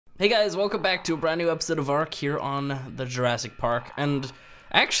Hey guys, welcome back to a brand new episode of ARK here on the Jurassic Park. And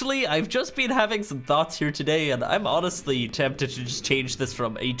actually, I've just been having some thoughts here today, and I'm honestly tempted to just change this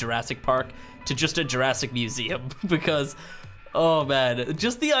from a Jurassic Park to just a Jurassic Museum. Because, oh man,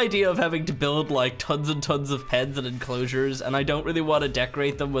 just the idea of having to build like tons and tons of pens and enclosures, and I don't really want to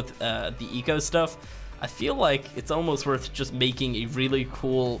decorate them with the eco stuff. I feel like it's almost worth just making a really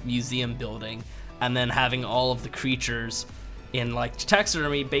cool museum building and then having all of the creatures in like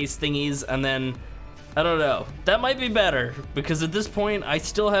taxidermy based thingies, and then I don't know, that might be better, because at this point I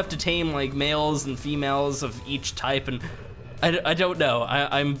still have to tame like males and females of each type, and I don't know.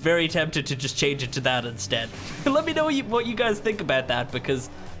 I'm very tempted to just change it to that instead. Let me know what you guys think about that, because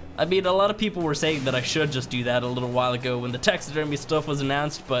I mean, a lot of people were saying that I should just do that a little while ago when the taxidermy stuff was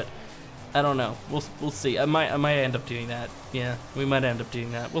announced, but I don't know. We'll see. I might end up doing that. Yeah, we might end up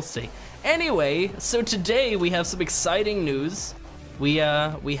doing that. We'll see. Anyway, so today we have some exciting news. We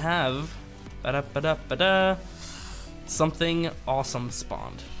have something awesome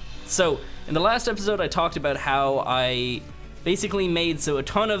spawned. So in the last episode I talked about how I basically made so a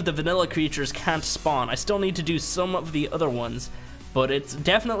ton of the vanilla creatures can't spawn. I still need to do some of the other ones, but it's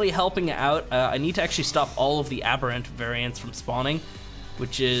definitely helping out. I need to actually stop all of the aberrant variants from spawning,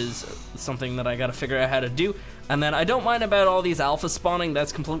 which is something that I gotta figure out how to do. And then I don't mind about all these alpha spawning.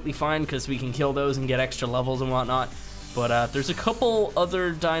 That's completely fine, because we can kill those and get extra levels and whatnot. But there's a couple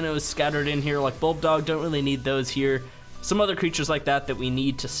other dinos scattered in here, like Bulldog, don't really need those here. Some other creatures like that that we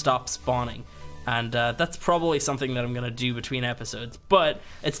need to stop spawning. And that's probably something that I'm gonna do between episodes. But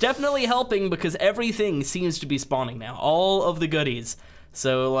it's definitely helping, because everything seems to be spawning now. All of the goodies.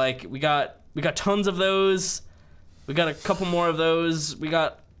 So like, we got tons of those. We got a couple more of those. We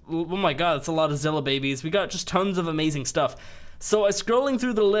got, oh my god, that's a lot of Zilla babies. We got just tons of amazing stuff. So I was scrolling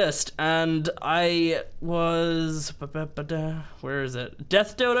through the list, and I was, where is it?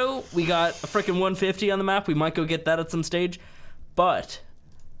 Death Dodo, we got a freaking 150 on the map. We might go get that at some stage. But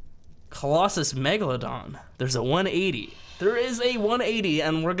Colossus Megalodon, there's a 180. There is a 180,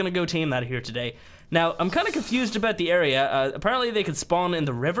 and we're gonna go tame that here today. Now, I'm kind of confused about the area. Apparently they could spawn in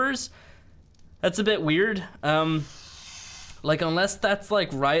the rivers. That's a bit weird. Like, unless that's like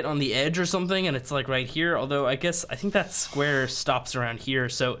right on the edge or something, and it's like right here, although I think that square stops around here,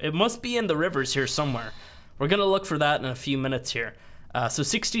 so it must be in the rivers here somewhere. We're gonna look for that in a few minutes here. So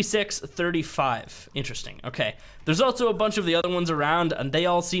 6635, interesting, okay. There's also a bunch of the other ones around, and they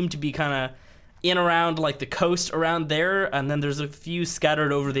all seem to be kind of in around like the coast around there, and then there's a few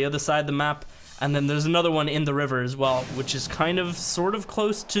scattered over the other side of the map, and then there's another one in the river as well, which is kind of sort of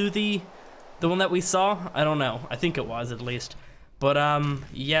close to the one that we saw. I don't know. I think it was, at least. But,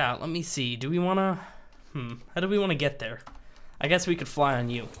 yeah, let me see. Do we want to... How do we want to get there? I guess we could fly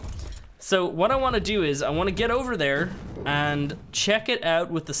on you. So, what I want to do is, I want to get over there and check it out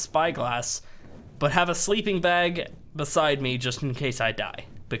with the spyglass, but have a sleeping bag beside me just in case I die,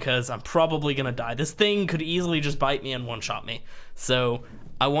 because I'm probably going to die. This thing could easily just bite me and one-shot me. So,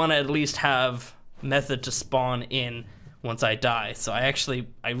 I want to at least have method to spawn in once I die. So, I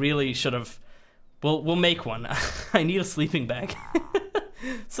really should have... We'll make one. I need a sleeping bag.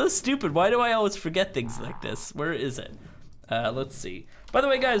 So stupid. Why do I always forget things like this? Where is it? Let's see. By the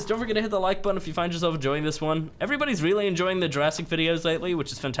way, guys, don't forget to hit the like button if you find yourself enjoying this one. Everybody's really enjoying the Jurassic videos lately,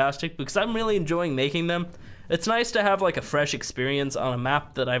 which is fantastic, because I'm really enjoying making them. It's nice to have like a fresh experience on a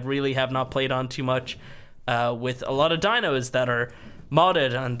map that I really have not played on too much, with a lot of dinos that are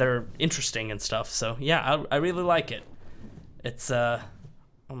modded and they're interesting and stuff. So yeah, I really like it. It's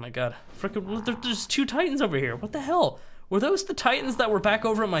oh my god. Frickin', there's two Titans over here. What the hell? Were those the Titans that were back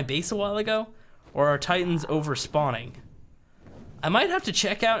over at my base a while ago? Or are Titans over spawning? I might have to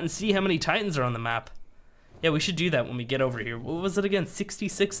check out and see how many Titans are on the map. Yeah, we should do that when we get over here. What was it again?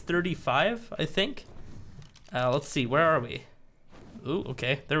 6635, I think? Let's see, where are we? Ooh,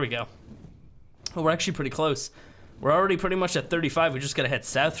 okay, there we go. Oh, we're actually pretty close. We're already pretty much at 35. We just gotta head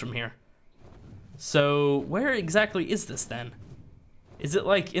south from here. So, where exactly is this then? Is it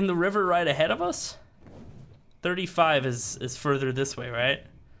like in the river right ahead of us? 35 is further this way, right?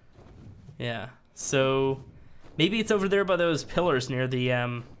 Yeah, so maybe it's over there by those pillars near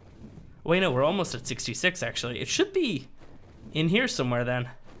the, wait, no, we're almost at 66 actually. It should be in here somewhere then.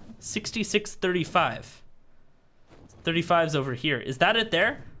 6635. 35's over here. Is that it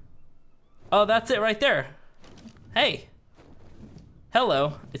there? Oh, that's it right there. Hey.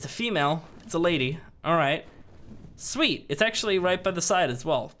 Hello, it's a female, it's a lady, all right. Sweet, it's actually right by the side as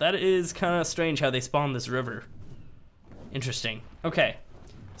well. That is kind of strange how they spawn this river. Interesting. Okay,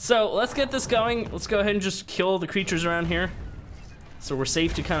 so let's get this going. Let's go ahead and just kill the creatures around here, so we're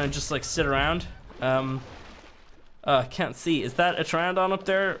safe to kind of just like sit around. I can't see. Is that a Pteranodon up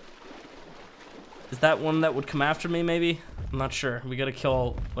there? Is that one that would come after me, maybe? I'm not sure. We gotta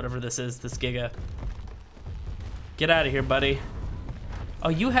kill whatever this is, this Giga. Get out of here, buddy. Oh,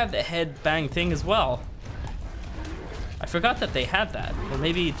 you have the head bang thing as well. I forgot that they had that. Or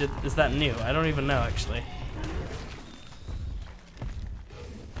maybe, is that new? I don't even know, actually.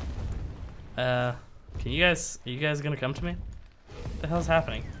 Are you guys gonna come to me? What the hell's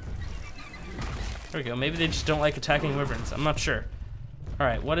happening? There we go. Maybe they just don't like attacking wyverns. I'm not sure.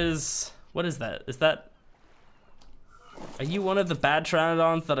 Alright, what is that? Is that... Are you one of the bad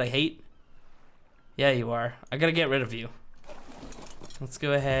Pteranodons that I hate? Yeah, you are. I gotta get rid of you. Let's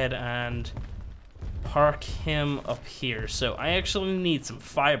go ahead and park him up here. So I actually need some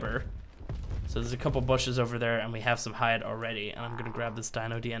fiber. So there's a couple bushes over there and we have some hide already. And I'm gonna grab this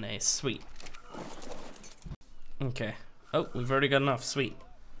dino DNA. Sweet. Okay. Oh, we've already got enough. Sweet.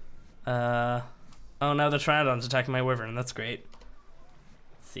 Oh, now the Pteranodon's attacking my wyvern. That's great.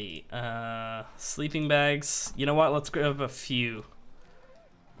 Let's see. Sleeping bags. You know what? Let's grab a few.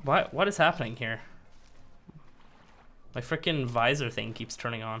 What is happening here? My frickin' visor thing keeps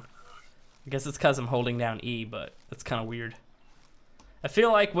turning on. I guess it's because I'm holding down E, but that's kind of weird. I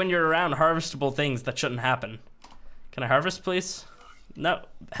feel like when you're around harvestable things, that shouldn't happen. Can I harvest, please? No.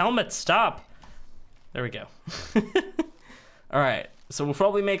 Helmet, stop! There we go. Alright, so we'll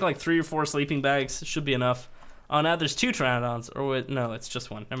probably make like 3 or 4 sleeping bags. Should be enough. Oh, now there's 2 Pteranodons. Or wait, no, it's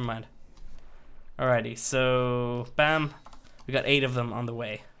just 1. Never mind. Alrighty, so... Bam. We got 8 of them on the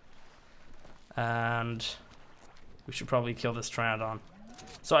way. And... we should probably kill this Pteranodon.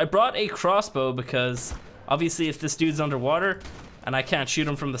 So I brought a crossbow because... obviously if this dude's underwater... and I can't shoot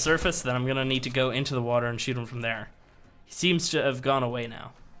him from the surface, then I'm gonna need to go into the water and shoot him from there. He seems to have gone away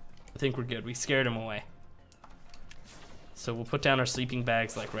now. I think we're good. We scared him away. So we'll put down our sleeping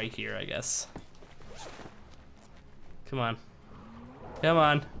bags like right here, I guess. Come on. Come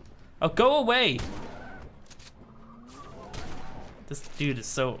on. Oh, go away! This dude is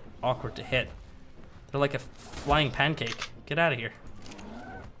so awkward to hit. They're like a flying pancake. Get out of here.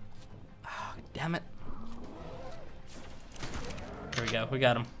 Oh, damn it. There we go. We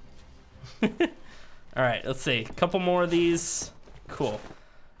got him. Alright, let's see. A couple more of these. Cool.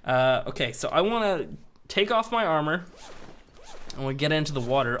 Okay, so I want to take off my armor. I want to get into the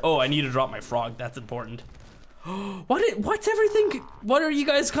water. Oh, I need to drop my frog. That's important. What's everything? What are you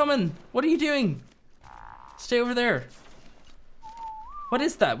guys coming? What are you doing? Stay over there. What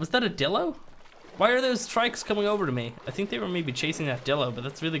is that? Was that a dillo? Why are those trikes coming over to me? I think they were maybe chasing that dillo, but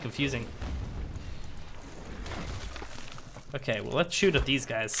that's really confusing. Okay, well, let's shoot at these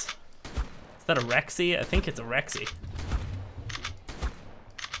guys. Is that a Rexy? I think it's a Rexy.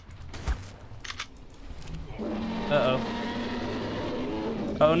 Uh-oh.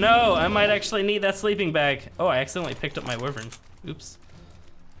 Oh no, I might actually need that sleeping bag. Oh, I accidentally picked up my wyvern. Oops.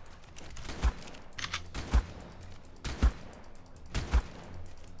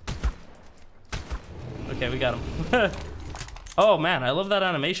 Okay, we got him. Oh man, I love that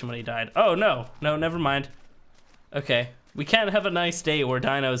animation when he died. Oh no, no, never mind. Okay, we can't have a nice day where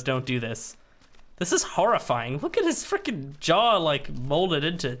dinos don't do this. This is horrifying. Look at his freaking jaw like molded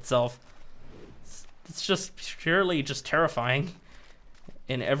into itself. It's just purely just terrifying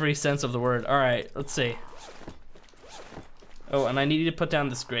in every sense of the word. All right, let's see. Oh, and I need to put down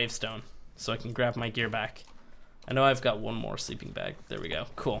this gravestone so I can grab my gear back. I know I've got one more sleeping bag. There we go.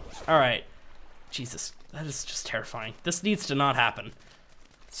 Cool. All right. Jesus, that is just terrifying. This needs to not happen.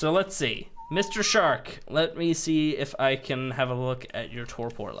 So let's see. Mr. Shark, let me see if I can have a look at your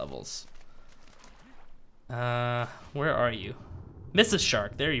torpor levels. Where are you? Mrs.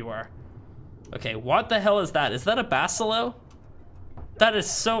 Shark, there you are. Okay, what the hell is that? Is that a Basilo? That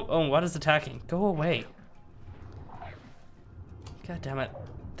is so... oh, what is attacking? Go away. God damn it.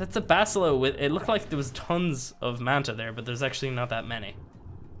 That's a Basilo with... it looked like there was tons of Manta there, but there's actually not that many.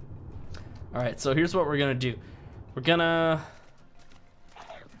 Alright, so here's what we're gonna do. We're gonna...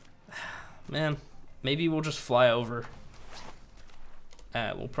 man, maybe we'll just fly over.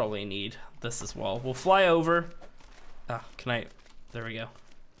 We'll probably need this as well. We'll fly over. Ah, can I... there we go.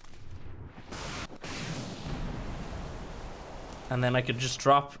 And then I could just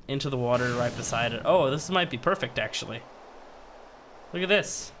drop into the water right beside it. Oh, this might be perfect, actually. Look at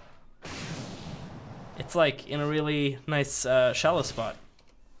this. It's like in a really nice shallow spot.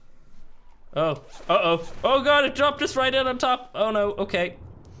 Oh, uh-oh. Oh god, it dropped us right in on top. Oh no, okay.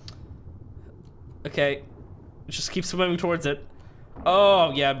 Okay. Just keep swimming towards it.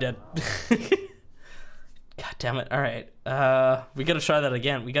 Oh, yeah, I'm dead. God damn it, alright. We gotta try that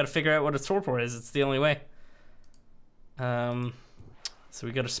again. We gotta figure out what a torpor is. It's the only way. So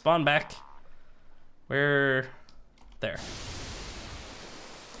we gotta spawn back. Where There.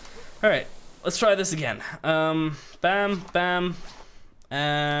 Alright, let's try this again. Bam, bam,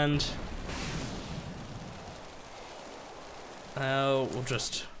 and... we'll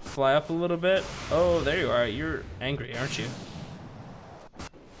just fly up a little bit. Oh, there you are. You're angry, aren't you?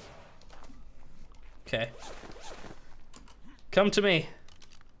 Okay. Come to me.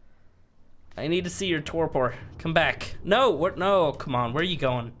 I need to see your torpor. Come back. No, what? No, come on. Where are you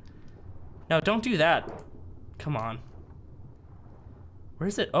going? No, don't do that. Come on. Where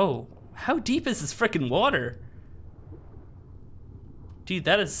is it? Oh, how deep is this frickin' water? Dude,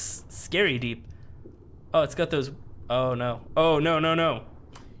 that is scary deep. Oh, it's got those. Oh no. Oh no no no.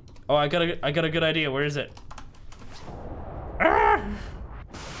 Oh, I got a good idea. Where is it? Ah!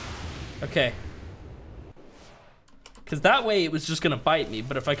 Okay. Because that way it was just gonna bite me,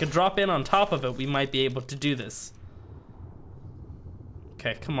 but if I could drop in on top of it, we might be able to do this.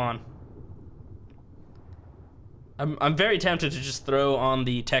 Okay, come on. I'm very tempted to just throw on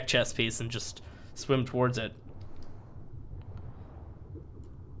the tech chest piece and just swim towards it.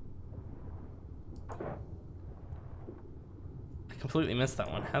 I completely missed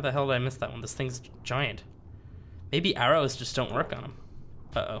that one. How the hell did I miss that one? This thing's giant. Maybe arrows just don't work on him.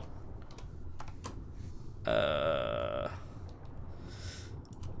 Uh-oh.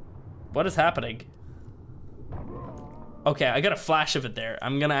 What is happening? Okay, I got a flash of it there.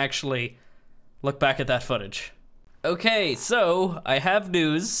 I'm gonna actually look back at that footage. Okay, so I have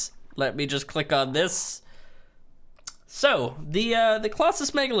news. Let me just click on this. So the Colossus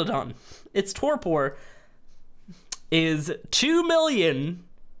Megalodon, its torpor is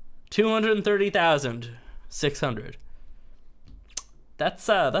 2,230,600. That's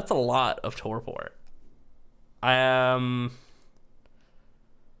a lot of torpor.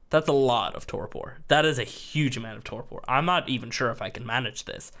 That's a lot of torpor. That is a huge amount of torpor. I'm not even sure if I can manage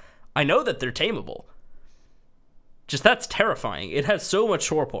this. I know that they're tameable. Just that's terrifying. It has so much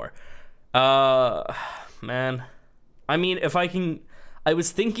torpor. Man. I mean, if I can... I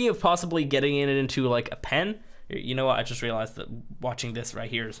was thinking of possibly getting it into like a pen. You know what? I just realized that watching this right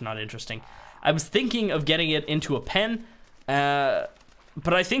here is not interesting. I was thinking of getting it into a pen. But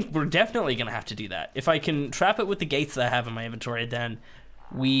I think we're definitely going to have to do that. If I can trap it with the gates that I have in my inventory, then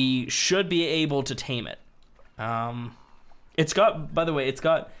we should be able to tame it. It's got, by the way, it's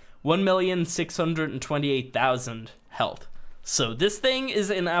got 1,628,000 health. So this thing is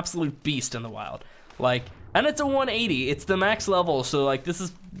an absolute beast in the wild. Like, and it's a 180. It's the max level, so like this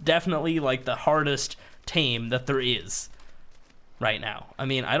is definitely like the hardest tame that there is right now. I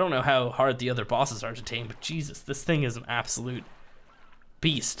mean, I don't know how hard the other bosses are to tame, but Jesus, this thing is an absolute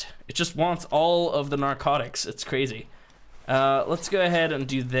beast. It just wants all of the narcotics. It's crazy. Let's go ahead and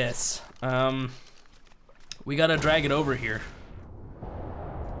do this. We gotta drag it over here.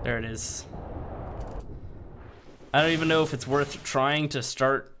 There it is. I don't even know if it's worth trying to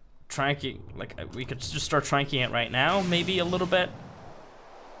start tranking. Like, we could just start tranking it right now, maybe a little bit.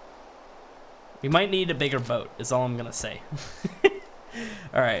 We might need a bigger boat, is all I'm gonna say.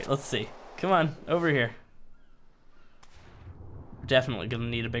 Alright, let's see. Come on, over here. We're definitely gonna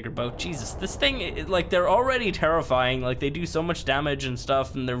need a bigger boat. Jesus, this thing, like, they're already terrifying. Like, they do so much damage and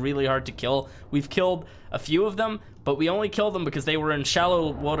stuff, and they're really hard to kill. We've killed a few of them, but we only killed them because they were in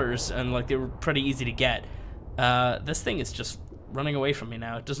shallow waters, and, like, they were pretty easy to get. This thing is just running away from me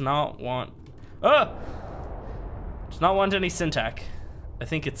now. It does not want... Oh! Does not want any Syntac. I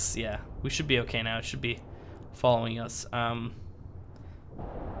think it's... yeah, we should be okay now. It should be following us.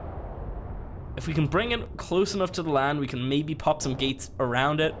 If we can bring it close enough to the land, we can maybe pop some gates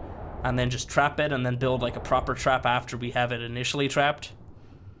around it and then just trap it and then build like a proper trap after we have it initially trapped.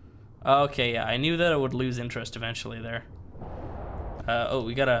 Okay, yeah, I knew that I would lose interest eventually there. Oh,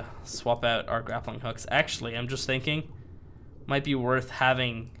 we gotta swap out our grappling hooks. Actually, I'm just thinking, might be worth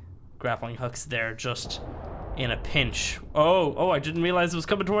having grappling hooks there just in a pinch. Oh, I didn't realize it was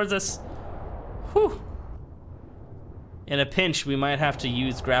coming towards us. Whew. In a pinch, we might have to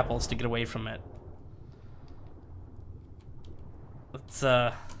use grapples to get away from it. Let's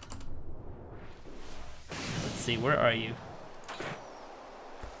see, where are you?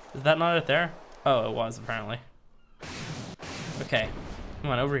 Is that not it there? Oh, it was, apparently. Okay,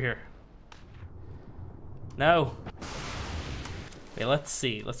 come on, over here. No. Wait, let's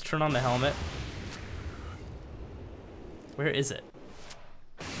see. Let's turn on the helmet. Where is it?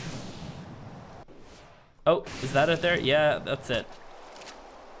 Oh, is that it there? Yeah, that's it.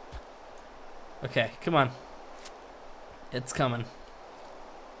 Okay, come on. It's coming.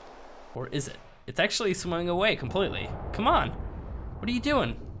 Or is it? It's actually swimming away completely. Come on. What are you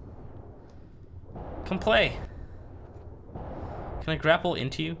doing? Come play. Can I grapple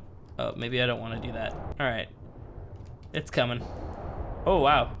into you? Oh, maybe I don't want to do that. Alright. It's coming. Oh,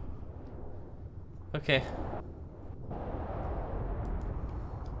 wow. Okay.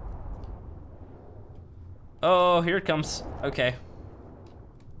 Oh, here it comes. Okay.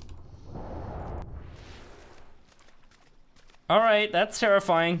 Alright, that's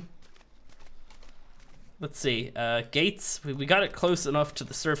terrifying. Let's see. Gates. We got it close enough to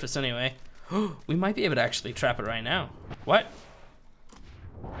the surface anyway. We might be able to actually trap it right now. What?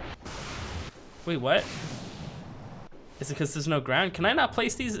 Wait, what? Is it because there's no ground? Can I not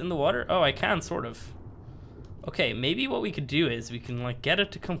place these in the water? Oh, I can, sort of. Okay, maybe what we could do is we can like get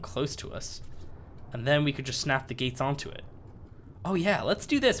it to come close to us. And then we could just snap the gates onto it. Oh yeah, let's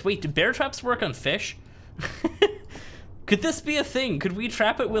do this. Wait, do bear traps work on fish? Could this be a thing? Could we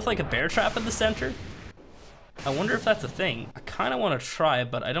trap it with like a bear trap in the center? I wonder if that's a thing. I kind of want to try,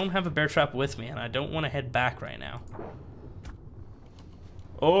 but I don't have a bear trap with me and I don't want to head back right now.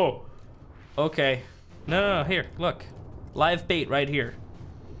 Oh, okay. No, here, look. Live bait right here.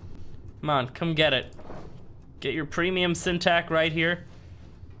 Come on, come get it. Get your premium Syntac right here.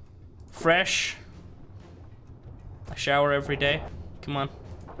 Fresh. I shower every day. Come on.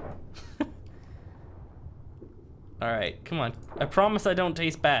 Alright, come on. I promise I don't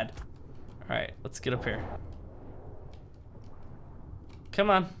taste bad. Alright, let's get up here. Come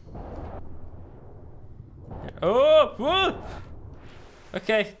on. Oh! Whoa!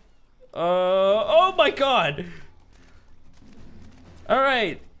 Okay. Oh my god!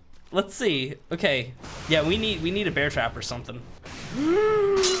 Alright. Let's see. Okay. Yeah, we need a bear trap or something.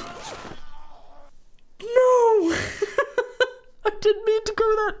 No! I didn't mean to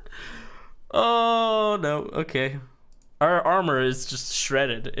go that. Oh no, okay. Our armor is just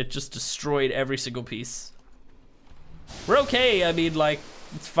shredded. It just destroyed every single piece. We're okay, I mean, like,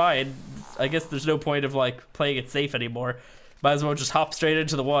 it's fine. I guess there's no point of like playing it safe anymore. Might as well just hop straight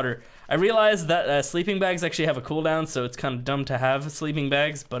into the water. I realized that sleeping bags actually have a cooldown, so it's kind of dumb to have sleeping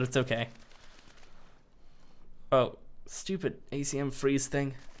bags, but it's okay. Oh, stupid ACM freeze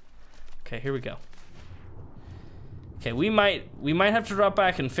thing. Okay, here we go. Okay, we might have to drop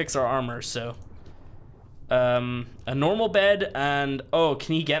back and fix our armor, so. A normal bed and, oh,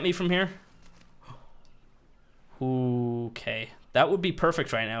 can he get me from here? Okay, that would be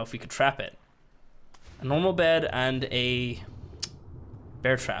perfect right now if we could trap it. A normal bed and a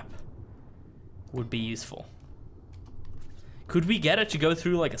bear trap would be useful. Could we get it to go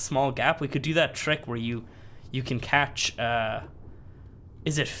through like a small gap? We could do that trick where you can catch,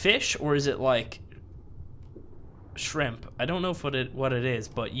 is it fish or is it like shrimp? I don't know if what it is,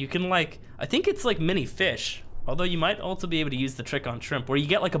 but you can like, I think it's like mini fish. Although you might also be able to use the trick on shrimp where you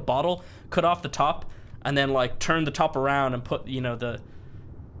get like a bottle, cut off the top, and then like turn the top around and put, you know,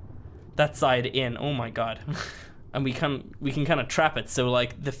 that side in. Oh my god. And we can kind of trap it so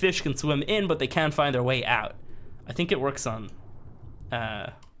like the fish can swim in but they can't find their way out. I think it works on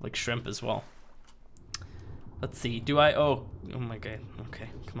like shrimp as well. Let's see. Do I oh my god. Okay,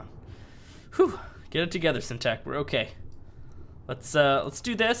 come on. Whew. Get it together, Syntac. We're okay. Let's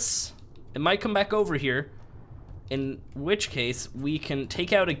do this. It might come back over here. In which case we can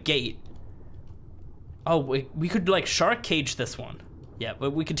take out a gate. Oh, we could like shark cage this one. Yeah,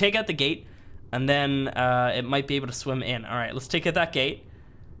 but we could take out the gate and then it might be able to swim in. All right, let's take out that gate.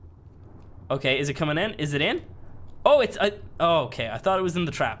 Okay, is it coming in? Is it in? Oh, it's oh, okay. I thought it was in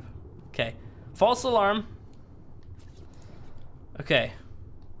the trap. Okay, false alarm. Okay.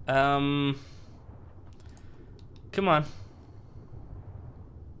 Come on.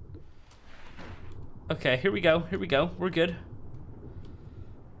 Okay, here we go. Here we go. We're good.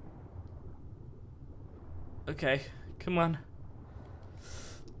 Okay, come on.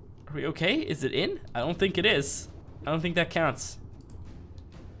 Are we okay? Is it in? I don't think it is. I don't think that counts.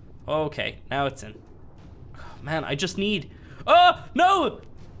 Okay, now it's in. Oh, man, I just need... Oh, no!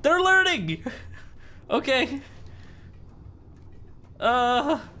 They're learning! Okay.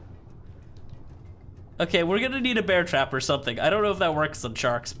 Okay, we're gonna need a bear trap or something. I don't know if that works on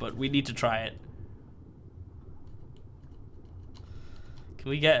sharks, but we need to try it. Can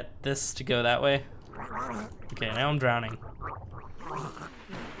we get this to go that way? Okay, now I'm drowning.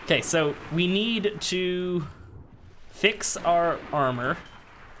 Okay, so we need to fix our armor,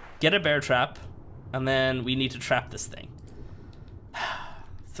 get a bear trap, and then we need to trap this thing.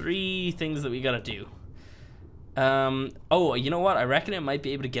 3 things that we gotta do. Oh, you know what? I reckon it might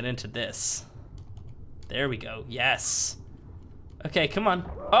be able to get into this. There we go. Yes. Okay, come on.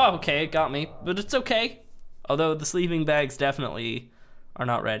 Oh, okay, it got me, but it's okay. Although the sleeping bags definitely are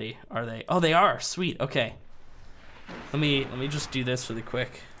not ready, are they? Oh, they are. Sweet. Okay. Let me just do this really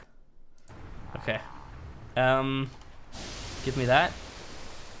quick. Okay. Give me that.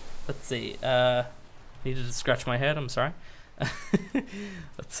 Let's see. Needed to scratch my head, I'm sorry.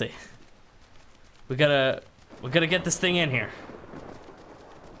 Let's see. We gotta get this thing in here.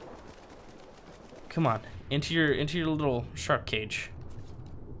 Come on, into your little shark cage.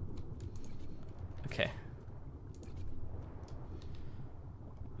 Okay.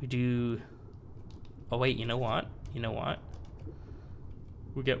 We do. Oh wait, you know what? You know what?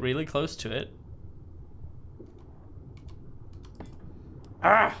 We get really close to it.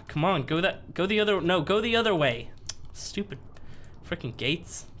 Ah, come on, go the other way. Stupid freaking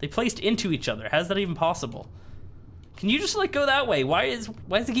gates. They placed into each other. How's that even possible? Can you just like go that way? Why does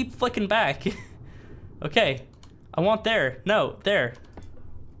it keep flicking back? Okay, I want there. No, there.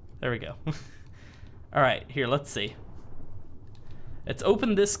 There we go. All right, here, let's see. Let's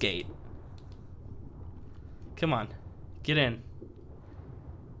open this gate. Come on, get in.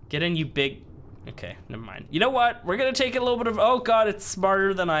 Get in, you big. Okay, never mind. You know what? We're gonna take a little bit of. Oh God, it's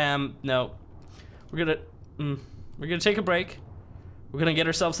smarter than I am. No, we're gonna take a break. We're gonna get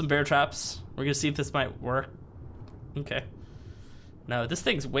ourselves some bear traps. We're gonna see if this might work. Okay. No, this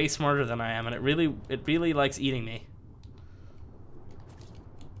thing's way smarter than I am, and it really likes eating me.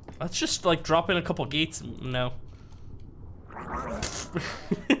 Let's just like drop in a couple gates. No. All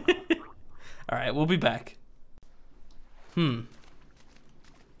right, we'll be back. I'm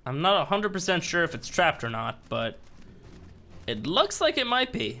not 100% sure if it's trapped or not, but it looks like it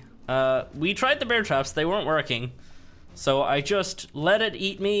might be. We tried the bear traps, they weren't working. So I just let it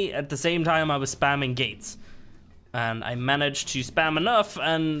eat me at the same time I was spamming gates. And I managed to spam enough,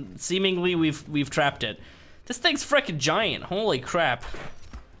 and seemingly we've trapped it. This thing's freaking giant, holy crap.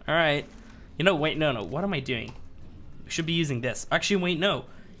 All right, you know, wait, no, what am I doing? We should be using this. Actually, wait, no,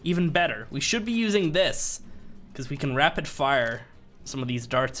 even better. We should be using this, because we can rapid fire some of these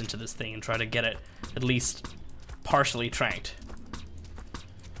darts into this thing and try to get it at least partially tranked.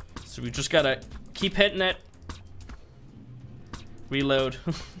 So we just gotta keep hitting it. Reload.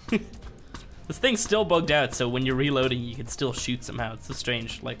 This thing's still bugged out, so when you're reloading, you can still shoot somehow. It's so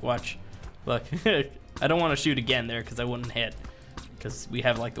strange. Like, watch. Look. I don't want to shoot again there because I wouldn't hit. Because we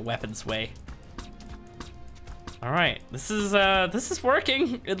have, like, the weapons way. Alright. This is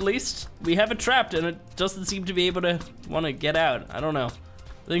working, at least. We have it trapped, and it doesn't seem to be able to want to get out. I don't know.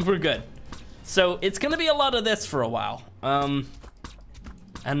 I think we're good. So, it's going to be a lot of this for a while. And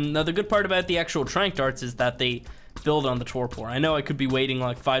the good part about the actual trank darts is that they build on the torpor. I know I could be waiting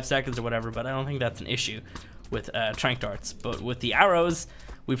like 5 seconds or whatever, but I don't think that's an issue with trank darts. But with the arrows,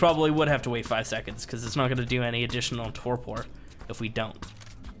 we probably would have to wait 5 seconds because it's not going to do any additional torpor if we don't.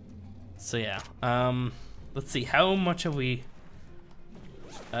 So yeah, let's see, how much have we?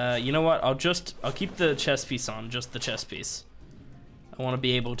 You know what? I'll keep the chest piece on, just the chest piece. I want to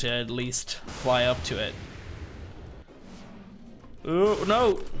be able to at least fly up to it. Oh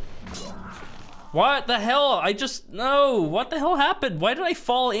no! What the hell? No, what the hell happened? Why did I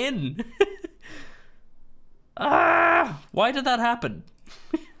fall in? Why did that happen?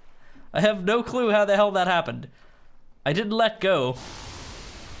 I have no clue how the hell that happened. I didn't let go.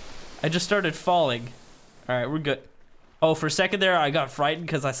 I just started falling. All right, we're good. Oh, for a second there, I got frightened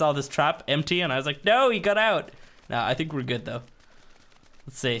because I saw this trap empty and I was like, no, he got out. Nah, I think we're good though.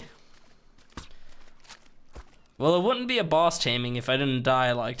 Let's see. Well, it wouldn't be a boss taming if I didn't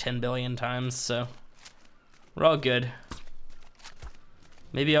die like 10 billion times, so we're all good.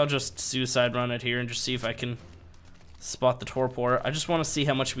 Maybe I'll just suicide run it here and just see if I can spot the torpor. I just want to see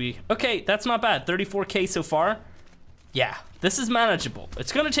how much we... Okay, that's not bad. 34K so far. Yeah, this is manageable.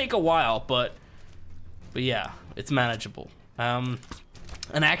 It's gonna take a while, but yeah, it's manageable. And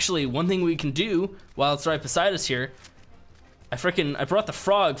actually, one thing we can do while it's right beside us here, I brought the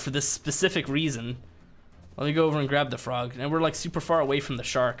frog for this specific reason. Let me go over and grab the frog. And we're like super far away from the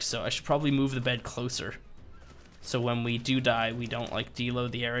shark, so I should probably move the bed closer. So when we do die, we don't like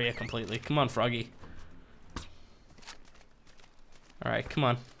deload the area completely. Come on, froggy. All right, come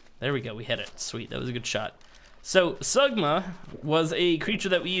on. There we go, we hit it. Sweet, that was a good shot. So Sugma was a creature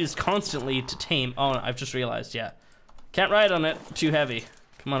that we used constantly to tame. Oh, I've just realized, yeah. Can't ride on it, too heavy.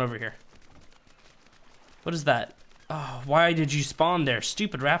 Come on over here. What is that? Oh, why did you spawn there,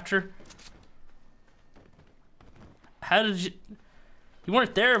 stupid raptor? How did you... You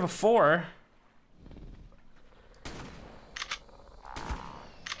weren't there before.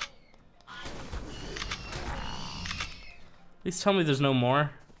 Please tell me there's no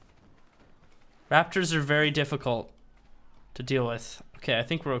more. Raptors are very difficult to deal with. Okay, I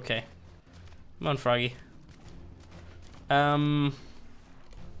think we're okay. Come on, froggy. Alright,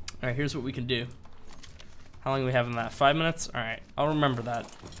 here's what we can do. How long do we have in that? 5 minutes? Alright, I'll remember that.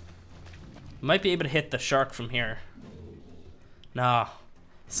 Might be able to hit the shark from here. Nah.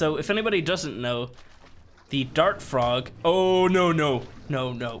 So if anybody doesn't know, the dart frog. Oh, no, no,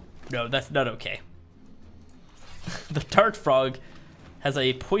 no, no, no, that's not okay. The dart frog has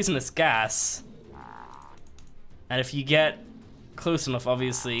a poisonous gas. And if you get close enough,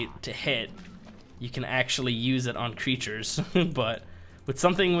 obviously, to hit, you can actually use it on creatures. But with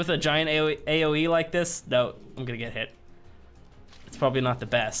something with a giant AoE like this, no, I'm gonna get hit. It's probably not the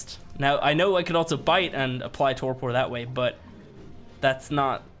best. Now, I know I could also bite and apply torpor that way, but that's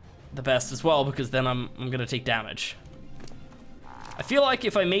not the best as well, because then I'm gonna take damage. I feel like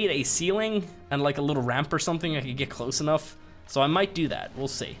if I made a ceiling and like a little ramp or something, I could get close enough. So I might do that, we'll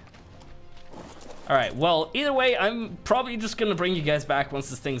see. All right, well, either way, I'm probably just gonna bring you guys back once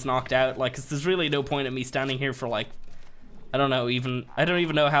this thing's knocked out. Like, 'cause there's really no point in me standing here for like, I don't even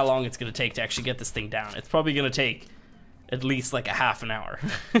know how long it's gonna take to actually get this thing down. It's probably gonna take at least like a half an hour.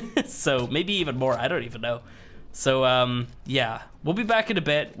 So maybe even more, I don't even know. So yeah, we'll be back in a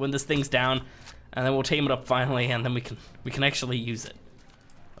bit when this thing's down, and then we'll tame it up finally, and then we can actually use it.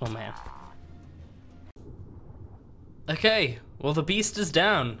 Oh man. Okay, well the beast is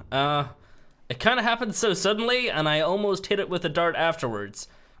down. It kind of happened so suddenly, and I almost hit it with a dart afterwards.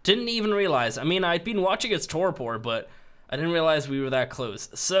 Didn't even realize. I mean, I'd been watching its torpor, but I didn't realize we were that close.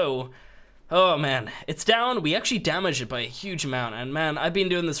 So, oh man, it's down. We actually damaged it by a huge amount, and man, I've been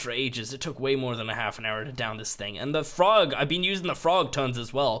doing this for ages. It took way more than a half an hour to down this thing. And the frog, I've been using the frog tons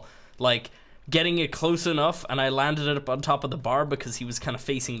as well. Like, getting it close enough, and I landed it up on top of the bar because he was kind of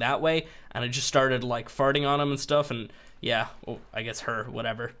facing that way, and I just started like farting on him and stuff, and yeah, well, I guess her,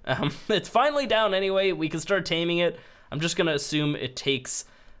 whatever. It's finally down anyway. We can start taming it. I'm just gonna assume it takes,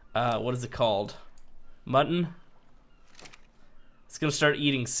 what is it called? Mutton? It's gonna start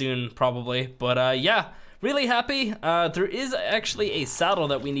eating soon, probably. But yeah, really happy. There is actually a saddle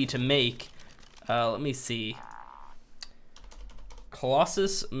that we need to make. Let me see.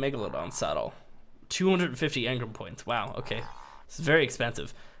 Colossus Megalodon saddle. 250 engram points. Wow, okay. It's very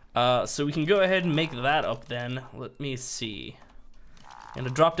expensive. So we can go ahead and make that up then. Let me see. I'm gonna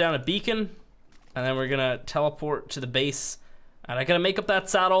drop down a beacon, and then we're gonna teleport to the base. And I gotta make up that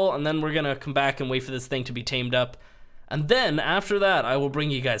saddle, and then we're gonna come back and wait for this thing to be tamed up. And then, after that, I will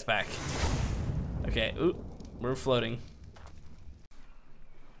bring you guys back. Okay, ooh, we're floating.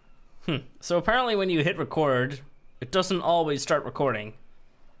 So apparently when you hit record, it doesn't always start recording.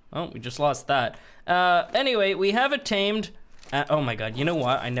 Oh, we just lost that. Anyway, we have it tamed. Oh my god, you know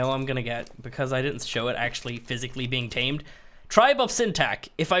what I know I'm gonna get, because I didn't show it actually physically being tamed? Tribe of Syntac.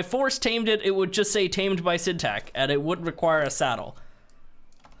 If I force tamed it, it would just say tamed by Syntac, and it would require a saddle.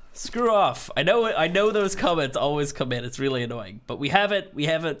 Screw off. I know those comments always come in, it's really annoying. But we have it,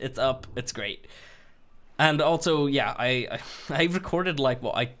 it's up, it's great. And also, yeah, I recorded like,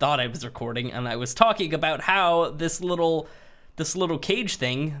 well, I thought I was recording, and I was talking about how this little cage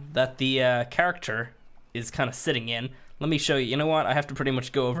thing that the character is kind of sitting in. Let me show you. You know what? I have to pretty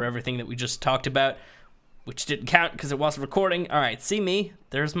much go over everything that we just talked about, which didn't count because it wasn't recording. All right, see me?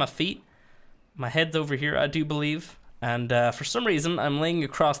 There's my feet. My head's over here, I do believe. And for some reason, I'm laying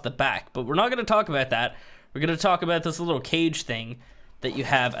across the back. But we're not going to talk about that. We're going to talk about this little cage thing that you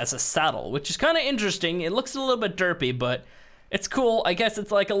have as a saddle, which is kind of interesting. It looks a little bit derpy, but it's cool. I guess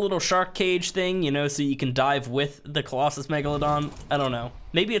it's like a little shark cage thing, you know, so you can dive with the Colossus Megalodon. I don't know.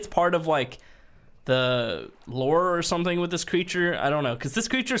 Maybe it's part of like the lore or something with this creature. I don't know, because this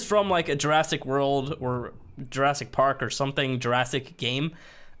creature's from like a Jurassic World or Jurassic Park or something Jurassic game,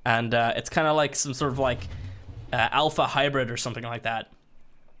 and it's kind of like some sort of like alpha hybrid or something like that.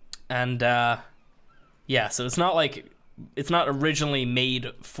 And yeah, so it's not originally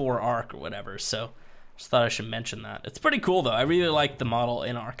made for ARK or whatever, so just thought I should mention that. It's pretty cool though. I really like the model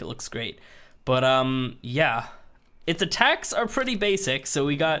in ARK. It looks great. But yeah, its attacks are pretty basic, so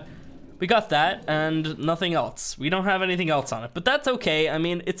we got that and nothing else. We don't have anything else on it, but that's okay. I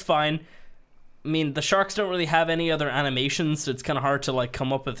mean, it's fine. I mean, the sharks don't really have any other animations, so it's kind of hard to like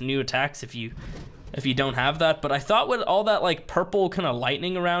come up with new attacks if you don't have that. But I thought with all that like purple kind of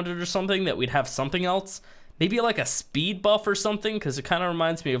lightning around it or something that we'd have something else. Maybe like a speed buff or something, because it kind of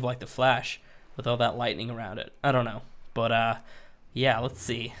reminds me of like the Flash with all that lightning around it. I don't know, but yeah, let's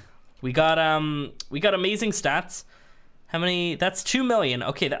see. We got amazing stats. How many? That's 2 million.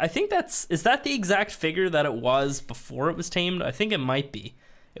 Okay, I think is that the exact figure that it was before it was tamed? I think it might be.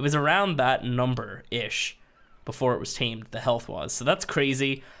 It was around that number-ish before it was tamed, the health was. So that's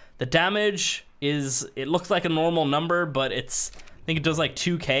crazy. The damage it looks like a normal number, but I think it does like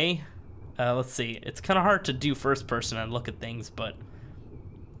 2k. Let's see. It's kind of hard to do first person and look at things, but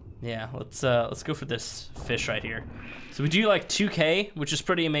yeah, let's go for this fish right here. So we do like 2k, which is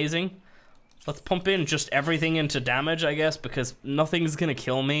pretty amazing. Let's pump in just everything into damage, I guess, because nothing's gonna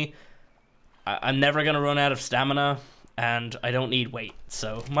kill me I'm never gonna run out of stamina, and I don't need weight,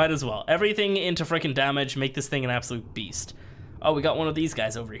 so might as well. Everything into freaking damage, make this thing an absolute beast. Oh, we got one of these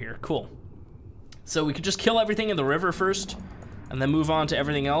guys over here, cool. So we could just kill everything in the river first, and then move on to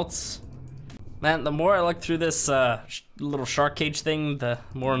everything else. Man, the more I look through this little shark cage thing, the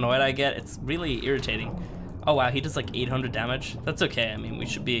more annoyed I get. It's really irritating. Oh wow, he does like 800 damage. That's okay. I mean, we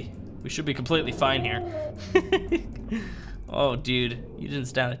should be completely fine here. Oh, dude, you didn't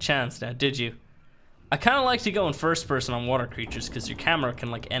stand a chance now, did you? I kind of like to go in first person on water creatures because your camera can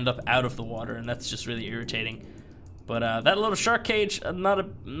like end up out of the water, and that's just really irritating. But that little shark cage, I'm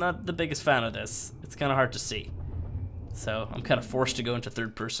not the biggest fan of this. It's kind of hard to see. So I'm kind of forced to go into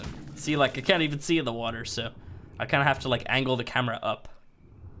third person. See, like I can't even see in the water, so I kind of have to like angle the camera up.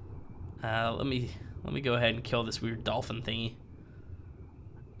 Let me go ahead and kill this weird dolphin thingy.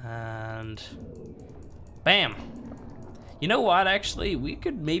 And bam. You know what, actually, we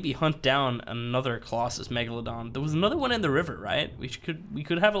could maybe hunt down another Colossus Megalodon. There was another one in the river, right? We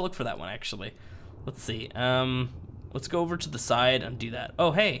could have a look for that one, actually. Let's see. Let's go over to the side and do that.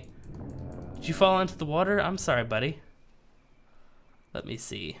 Oh, hey. Did you fall into the water? I'm sorry, buddy. Let me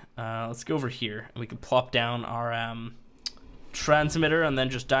see. Let's go over here, and we can plop down our transmitter and then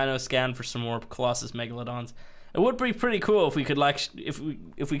just dino scan for some more Colossus Megalodons. It would be pretty cool if we could like if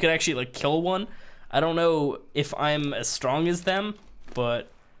we could actually like kill one. I don't know if I'm as strong as them, but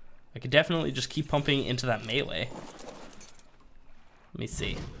I could definitely just keep pumping into that melee. Let me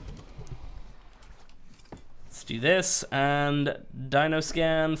see. Let's do this and dino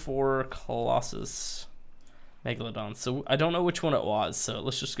scan for Colossus Megalodon. So I don't know which one it was, so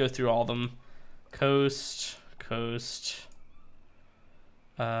let's just go through all of them. Coast.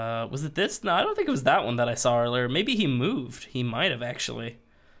 Was it this? No, I don't think it was that one that I saw earlier. Maybe he moved. He might have actually.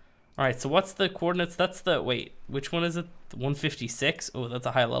 All right, so what's the coordinates? That's the, wait, which one is it? The 156? Oh, that's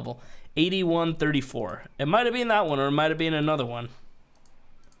a high level. 8134. It might have been that one, or it might have been another one.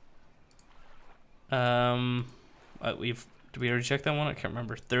 Did we already check that one? I can't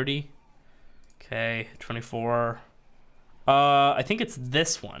remember. 30. Okay, 24. I think it's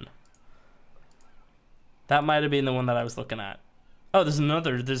this one. That might have been the one that I was looking at. Oh, there's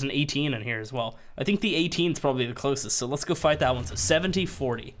an 18 in here as well. I think the 18 is probably the closest, so let's go fight that one. So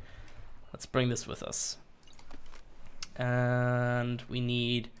 70-40. Let's bring this with us. And we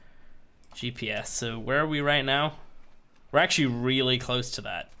need GPS. So where are we right now? We're actually really close to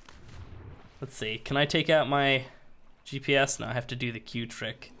that. Let's see. Can I take out my GPS? No, I have to do the Q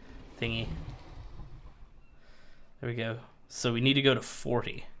trick thingy. There we go. So we need to go to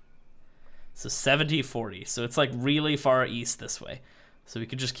 40. So 70-40. So it's like really far east this way. So we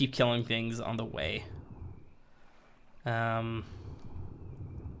could just keep killing things on the way.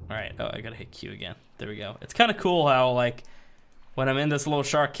 Alright, oh, I gotta hit Q again. There we go. It's kind of cool how, like, when I'm in this little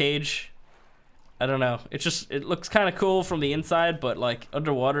shark cage, I don't know. It looks kind of cool from the inside, but, like,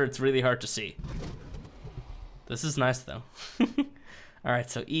 underwater, it's really hard to see. This is nice, though. Alright,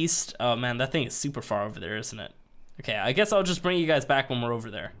 so east. Oh, man, that thing is super far over there, isn't it? Okay, I guess I'll just bring you guys back when we're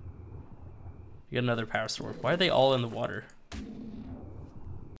over there. You got another power sword. Why are they all in the water?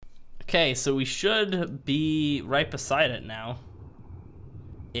 Okay, so we should be right beside it now.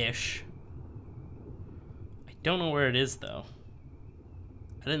 Ish. I don't know where it is though.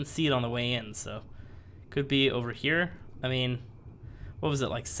 I didn't see it on the way in, so could be over here. I mean, what was it,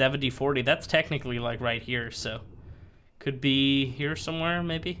 like 70-40? That's technically like right here, so could be here somewhere,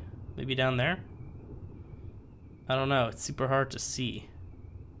 maybe down there. I don't know, it's super hard to see.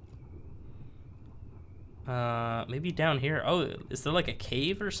 Maybe down here. Oh, is there like a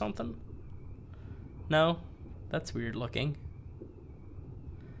cave or something? No, that's weird looking.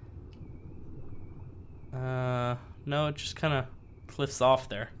 No, it just kind of cliffs off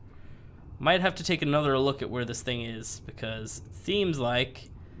there. Might have to take another look at where this thing is, because it seems like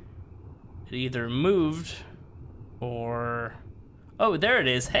it either moved or... Oh, there it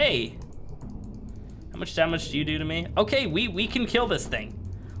is. Hey! How much damage do you do to me? Okay, we can kill this thing.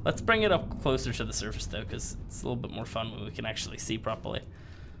 Let's bring it up closer to the surface, though, because it's a little bit more fun when we can actually see properly.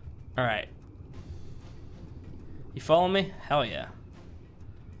 Alright. You follow me? Hell yeah.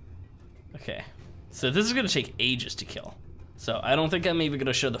 Okay. So this is going to take ages to kill. So I don't think I'm even going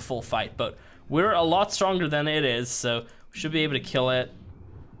to show the full fight, but we're a lot stronger than it is, so we should be able to kill it.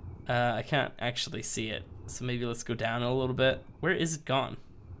 I can't actually see it, so maybe let's go down a little bit. Where is it gone?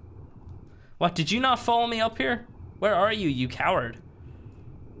 What, did you not follow me up here? Where are you, you coward?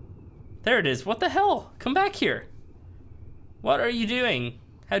 There it is. What the hell? Come back here. What are you doing?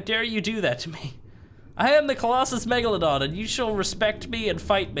 How dare you do that to me? I am the Colossus Megalodon, and you shall respect me and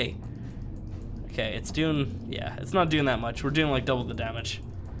fight me. Okay, it's doing... Yeah, it's not doing that much. We're doing like double the damage.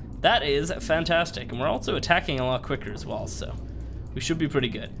 that is fantastic. And we're also attacking a lot quicker as well, so we should be pretty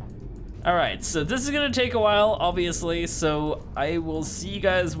good. All right, so this is gonna take a while, obviously, so I will see you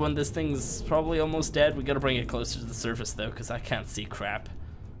guys when this thing's probably almost dead. We gotta bring it closer to the surface though, because I can't see crap.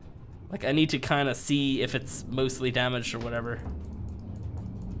 Like, I need to kind of see if it's mostly damaged or whatever.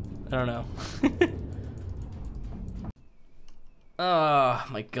 I don't know. Oh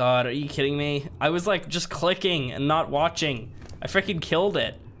my god, are you kidding me? I was like just clicking and not watching. I freaking killed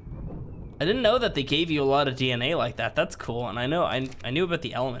it. I didn't know that they gave you a lot of DNA like that. That's cool, and I knew about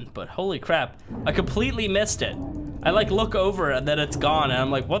the element, but holy crap, I completely missed it. I like look over and then it's gone, and I'm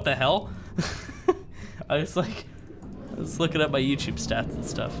like, what the hell? I was looking at my YouTube stats and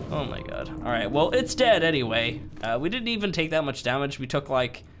stuff. Oh my god. All right, well, it's dead anyway. We didn't even take that much damage. We took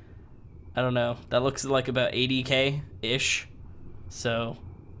like, I don't know, that looks like about 80k-ish. So,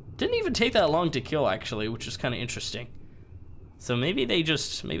 didn't even take that long to kill actually, which is kind of interesting. So maybe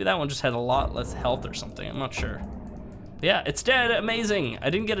that one just had a lot less health or something, I'm not sure. But yeah, it's dead, amazing.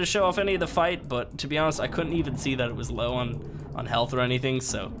 I didn't get to show off any of the fight, but to be honest, I couldn't even see that it was low on health or anything,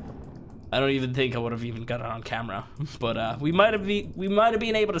 so I don't even think I would have even got it on camera. But we might have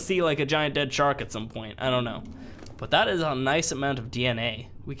been able to see like a giant dead shark at some point, I don't know. But that is a nice amount of DNA.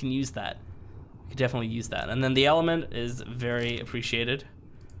 We can use that. We could definitely use that. And then the element is very appreciated.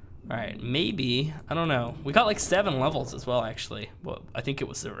 All right, maybe, I don't know. We got like 7 levels as well, actually. Well, I think it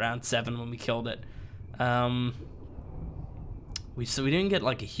was around 7 when we killed it. So we didn't get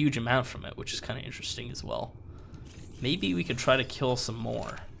like a huge amount from it, which is kind of interesting as well. Maybe we could try to kill some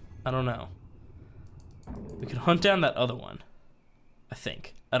more. I don't know. We could hunt down that other one, I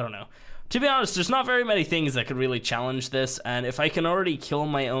think. I don't know. To be honest, there's not very many things that could really challenge this, and if I can already kill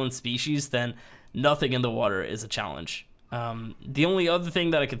my own species, then nothing in the water is a challenge. The only other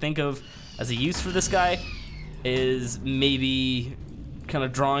thing that I could think of as a use for this guy is maybe kind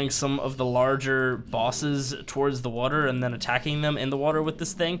of drawing some of the larger bosses towards the water and then attacking them in the water with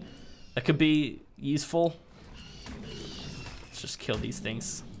this thing. That could be useful. Let's just kill these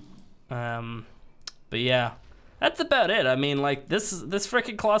things. But yeah, that's about it. I mean, like, this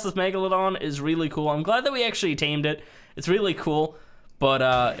freaking Colossus Megalodon is really cool. I'm glad that we actually tamed it. It's really cool, but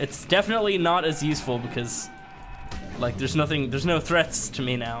it's definitely not as useful because, like, there's no threats to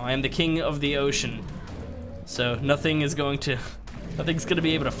me now. I am the king of the ocean. So nothing's gonna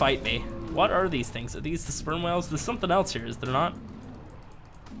be able to fight me. What are these things? Are these the sperm whales? There's something else here, is there not?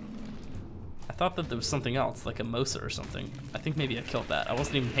 I thought that there was something else, like a mosa or something. I think maybe I killed that. I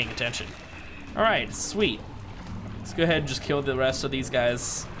wasn't even paying attention. All right, sweet. Let's go ahead and just kill the rest of these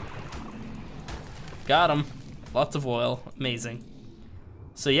guys. Got them. Lots of oil, amazing.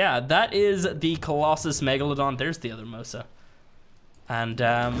 So yeah, that is the Colossus Megalodon. There's the other mosa. And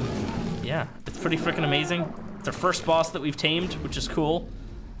yeah, it's pretty freaking amazing. It's our first boss that we've tamed, which is cool.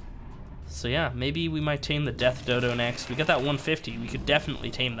 So yeah, maybe we might tame the Death Dodo next. We got that 150, we could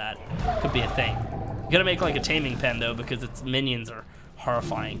definitely tame that. Could be a thing. We gotta make like a taming pen though, because its minions are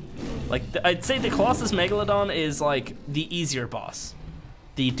horrifying. Like, I'd say the Colossus Megalodon is like the easier boss.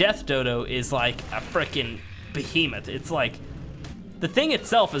 The Death Dodo is like a freaking behemoth. It's like, the thing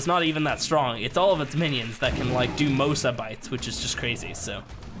itself is not even that strong. It's all of its minions that can like do mosa bites, which is just crazy. So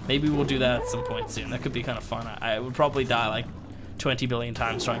maybe we'll do that at some point soon. That could be kind of fun. I would probably die like 20 billion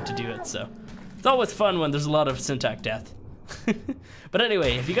times trying to do it. So it's always fun when there's a lot of Syntac death. But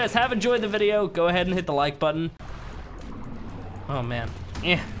anyway, if you guys have enjoyed the video, go ahead and hit the like button. Oh man,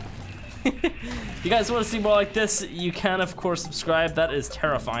 yeah. If you guys want to see more like this, you can of course subscribe. That is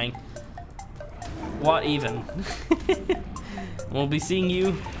terrifying. What even? We'll be seeing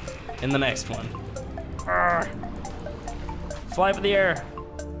you in the next one. Arrgh. Fly up in the air.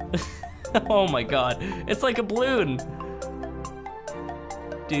 Oh my god, it's like a balloon.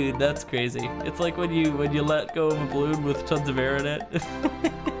 Dude, that's crazy. It's like when you let go of a balloon with tons of air in it.